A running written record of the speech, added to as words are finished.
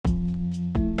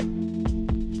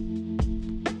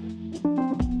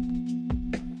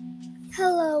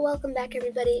welcome back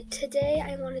everybody. Today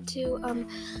I wanted to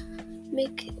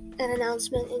make an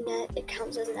announcement, and yet it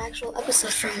counts as an actual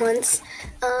episode for once.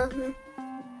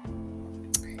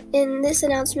 In this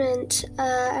announcement,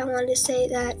 I wanted to say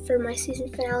that for my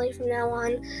season finale from now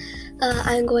on,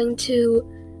 I'm going to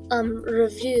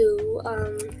review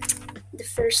the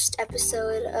first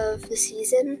episode of the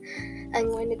season. I'm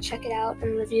going to check it out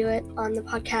and review it on the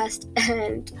podcast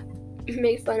and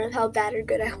make fun of how bad or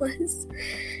good I was.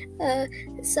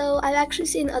 So I've actually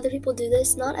seen other people do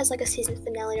this, not as like a season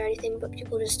finale or anything, but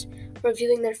people just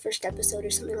reviewing their first episode or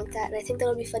something like that. And I think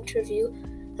that'll be fun to review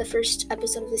the first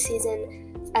episode of the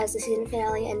season as the season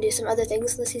finale and do some other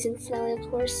things in the season finale, of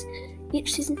course.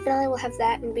 Each season finale will have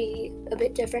that and be a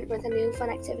bit different with a new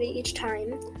fun activity each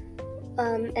time.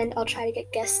 And I'll try to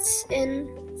get guests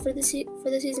in for the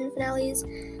season finales.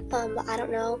 But I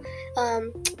don't know.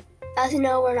 As you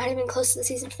know, we're not even close to the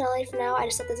season finale for now. I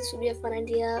just thought that this would be a fun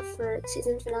idea for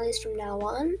season finales from now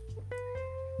on.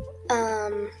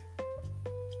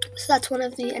 So that's one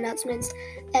of the announcements.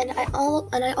 And I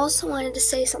also wanted to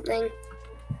say something.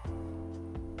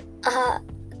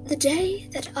 The day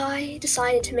that I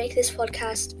decided to make this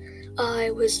podcast,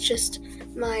 I was just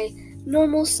my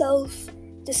normal self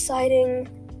deciding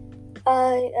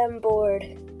I am bored.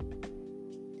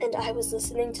 And I was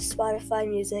listening to Spotify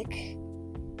music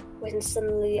when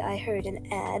suddenly I heard an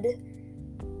ad.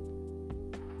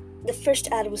 The first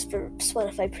ad was for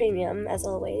Spotify Premium, as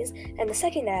always, and the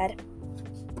second ad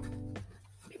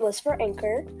was for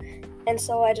Anchor, and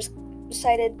so I just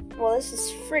decided, well, this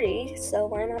is free, so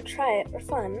why not try it for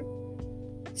fun?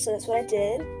 So that's what I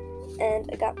did, and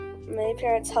I got my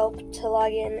parents' help to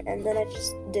log in, and then I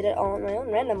just did it all on my own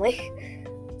randomly.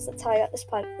 So that's how I got this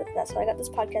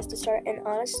podcast to start. And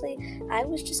honestly, I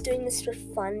was just doing this for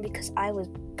fun because I was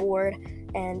bored,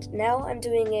 and now I'm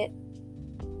doing it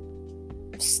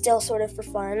still sort of for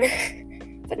fun,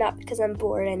 but not because I'm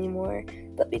bored anymore,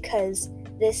 but because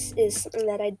this is something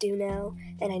that I do now,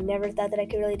 and I never thought that I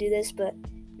could really do this, but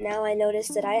now I notice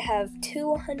that I have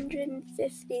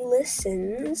 250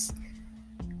 listens,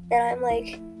 and I'm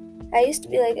like, I used to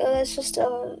be like, oh, that's just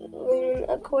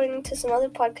according to some other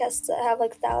podcasts that have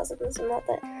like thousands, and not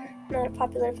a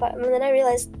popular podcast. And then I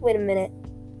realized, wait a minute,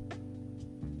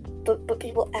 but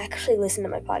people actually listen to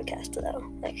my podcast though.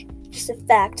 Like, just the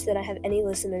fact that I have any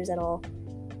listeners at all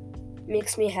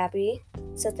makes me happy.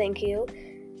 So thank you.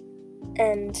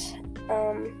 And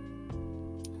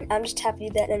I'm just happy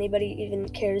that anybody even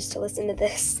cares to listen to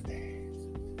this.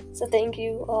 So thank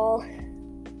you all.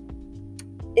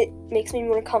 It makes me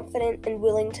more confident and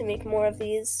willing to make more of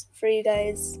these for you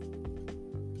guys.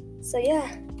 So yeah.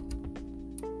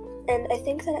 And I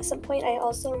think that at some point I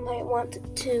also might want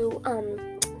to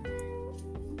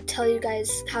tell you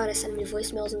guys how to send me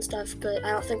voicemails and stuff, but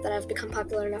I don't think that I've become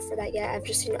popular enough for that yet. I've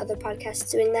just seen other podcasts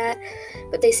doing that,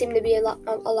 but they seem to be a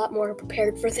lot more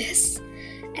prepared for this,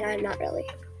 and I'm not really.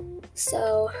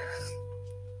 So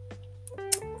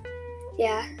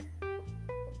yeah.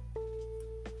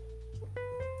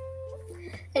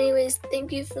 Anyways,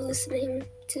 thank you for listening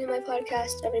to my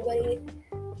podcast, everybody.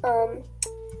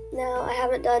 Now, I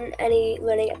haven't done any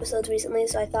learning episodes recently,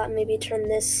 so I thought maybe turn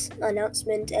this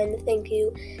announcement and thank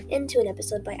you into an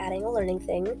episode by adding a learning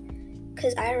thing.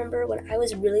 Because I remember when I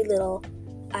was really little,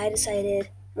 I decided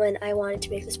when I wanted to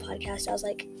make this podcast, I was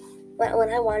like, when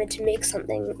I wanted to make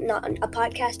something, not a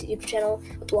podcast, a YouTube channel,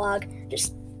 a blog, a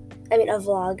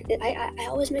vlog. I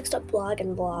always mixed up blog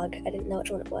and vlog. I didn't know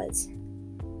which one it was.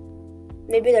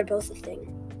 Maybe they're both a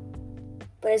thing.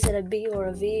 But is it a B or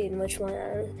a V, and which one?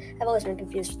 I've always been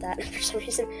confused with that for some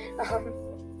reason.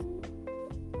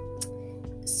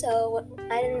 So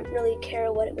I didn't really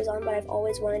care what it was on, but I've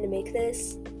always wanted to make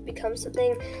this become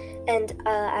something. And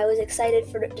I was excited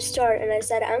for it to start, and I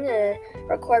said, I'm going to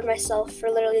record myself for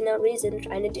literally no reason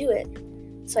trying to do it.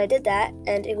 So I did that,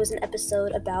 and it was an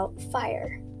episode about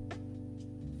fire,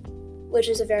 which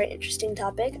is a very interesting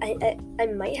topic. I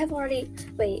might have already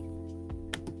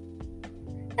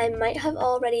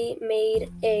made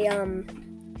an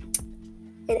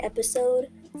episode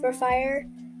for fire,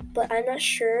 but I'm not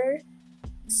sure,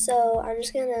 so I'm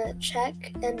just gonna check,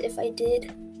 and if I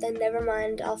did, then never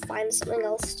mind, I'll find something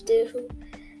else to do.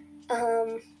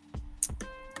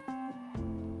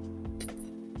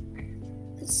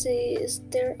 Let's see, is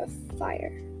there a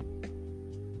fire?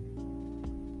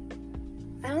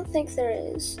 I don't think there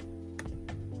is.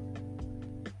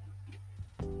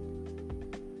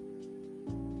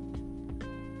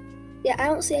 Yeah, I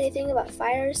don't see anything about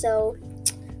fire, so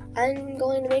I'm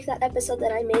going to make that episode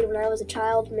that I made when I was a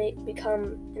child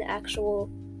become an actual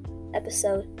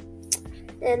episode.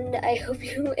 And I hope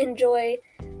you enjoy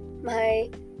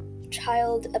my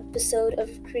child episode of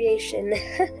creation.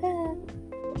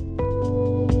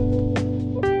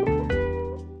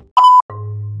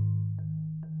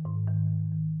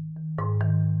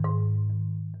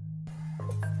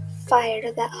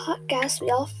 Fire, that hot gas we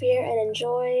all fear and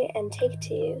enjoy and take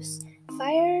to use.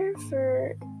 Fire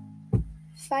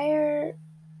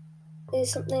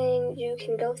is something you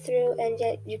can go through and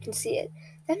yet you can see it.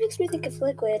 That makes me think of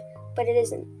liquid, but it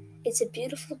isn't. It's a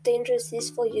beautiful, dangerous,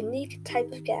 useful, unique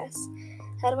type of gas.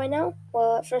 How do I know?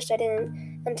 Well, at first I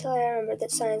didn't, until I remembered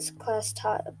that science class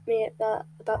taught me about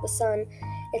the sun.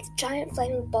 It's a giant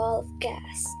flaming ball of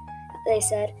gas, they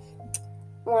said.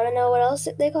 Want to know what else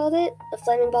they called it? A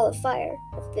flaming ball of fire.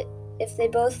 If they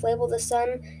both label the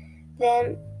sun,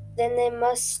 then they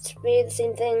must be the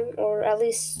same thing, or at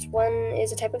least one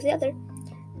is a type of the other.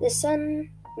 The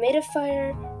sun made of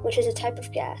fire, which is a type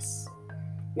of gas.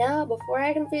 Now, before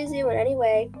I confuse you in any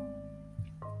way,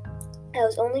 I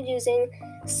was only using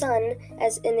sun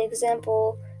as an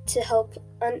example to help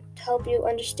you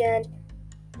understand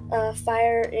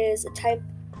fire is a type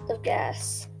of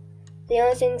gas. The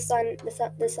only thing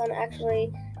the sun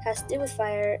actually has to do with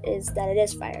fire is that it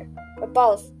is fire. A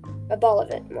ball of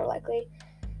it, more likely.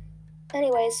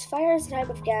 Anyways, fire is a type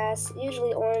of gas,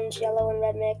 usually orange, yellow, and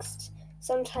red mixed,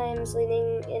 sometimes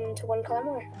leaning into one color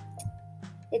more.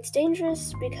 It's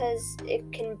dangerous because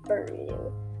it can burn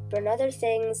you, burn other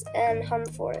things, and harm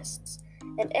forests,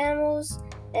 and animals,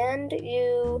 and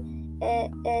you,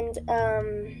 and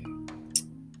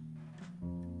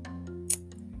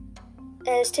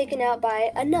is taken out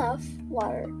by enough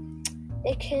water.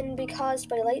 It can be caused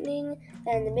by lightning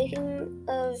and the making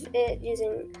of it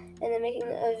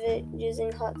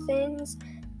using hot things,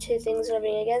 two things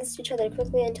rubbing against each other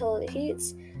quickly until it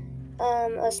heats,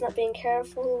 us not being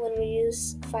careful when we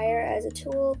use fire as a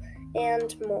tool,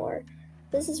 and more.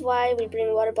 This is why we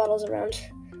bring water bottles around.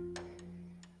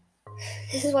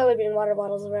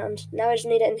 Now I just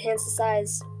need to enhance the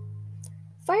size.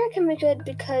 Fire can be good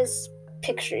because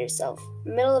picture yourself,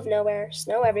 middle of nowhere,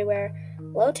 snow everywhere,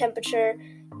 low temperature,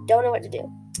 don't know what to do.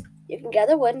 You can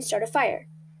gather wood and start a fire.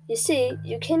 You see,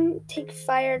 you can take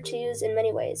fire to use in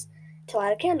many ways. To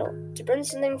light a candle, to burn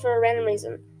something for a random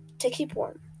reason, to keep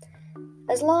warm.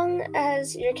 As long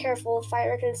as you're careful,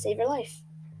 fire can save your life.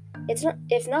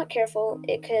 If not careful,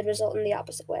 it could result in the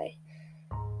opposite way.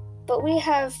 But we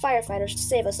have firefighters to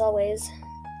save us always.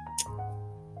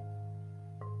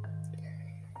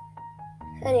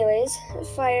 Anyways,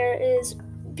 fire is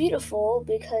beautiful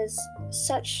because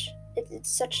it's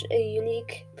such a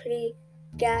unique, pretty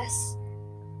gas.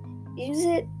 We use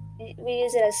it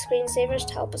as screensavers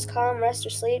to help us calm, rest, or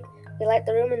sleep. We light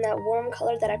the room in that warm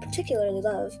color that I particularly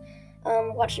love.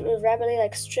 Watch it move rapidly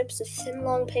like strips of thin,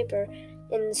 long paper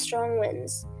in strong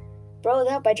winds. Rolled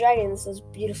out by dragons, those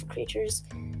beautiful creatures.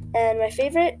 And my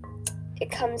favorite, it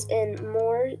comes in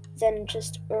more than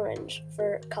just orange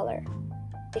for color.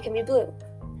 It can be blue.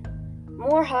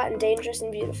 More hot and dangerous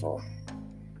and beautiful.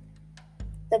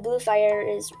 The blue fire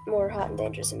is more hot and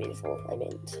dangerous and beautiful, I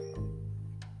meant.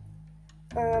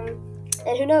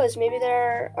 And who knows, maybe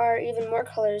there are even more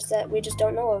colors that we just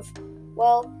don't know of.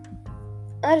 Well,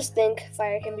 I just think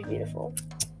fire can be beautiful.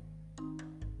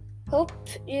 Hope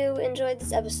you enjoyed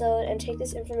this episode and take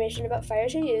this information about fire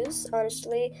to use.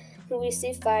 Honestly, we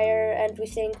see fire and we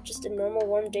think just a normal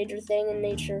warm danger thing in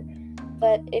nature.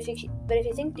 But if you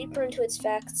think deeper into its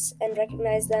facts and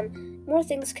recognize them, more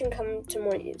things can come to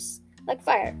more use. Like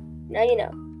fire. Now you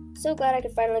know. So glad I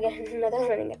could finally get another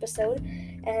learning episode,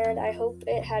 and I hope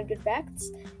it had good facts,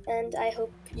 and I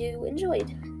hope you enjoyed.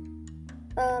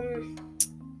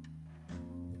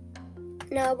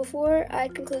 Now, before I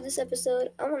conclude this episode,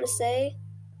 I want to say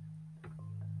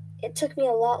it took me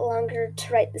a lot longer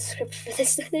to write the script for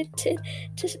this than it did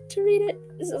to read it.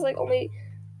 This is only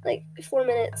 4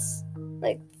 minutes,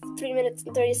 3 minutes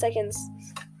and 30 seconds.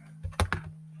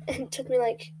 And it took me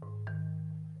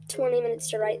 20 minutes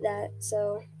to write that,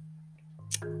 so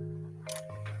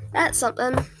that's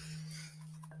something.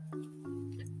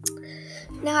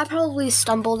 Now, I probably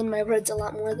stumbled in my words a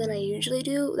lot more than I usually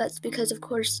do. That's because, of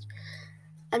course,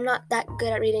 I'm not that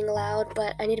good at reading aloud,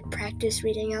 but I need to practice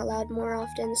reading out loud more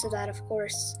often so that, of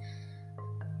course,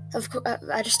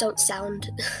 I just don't sound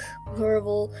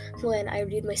horrible when I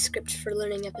read my script for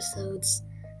learning episodes.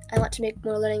 I want to make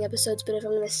more learning episodes, but if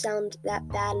I'm going to sound that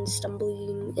bad and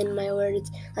stumbling in my words,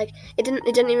 it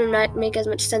didn't even make as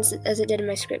much sense as it did in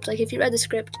my script. If you read the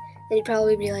script, then you'd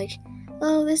probably be like,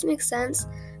 oh, this makes sense.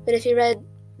 But if you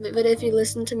just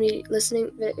listen to me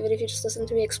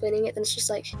explaining it, then it's just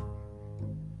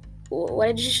what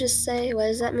did you just say? What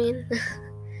does that mean?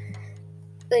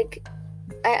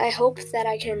 I hope that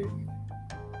I can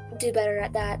do better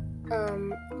at that.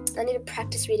 I need to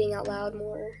practice reading out loud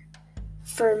more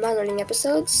for my learning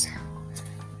episodes.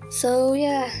 So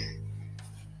yeah,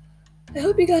 I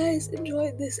hope you guys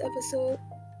enjoyed this episode.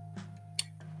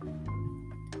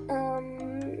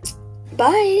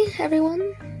 Bye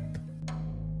everyone.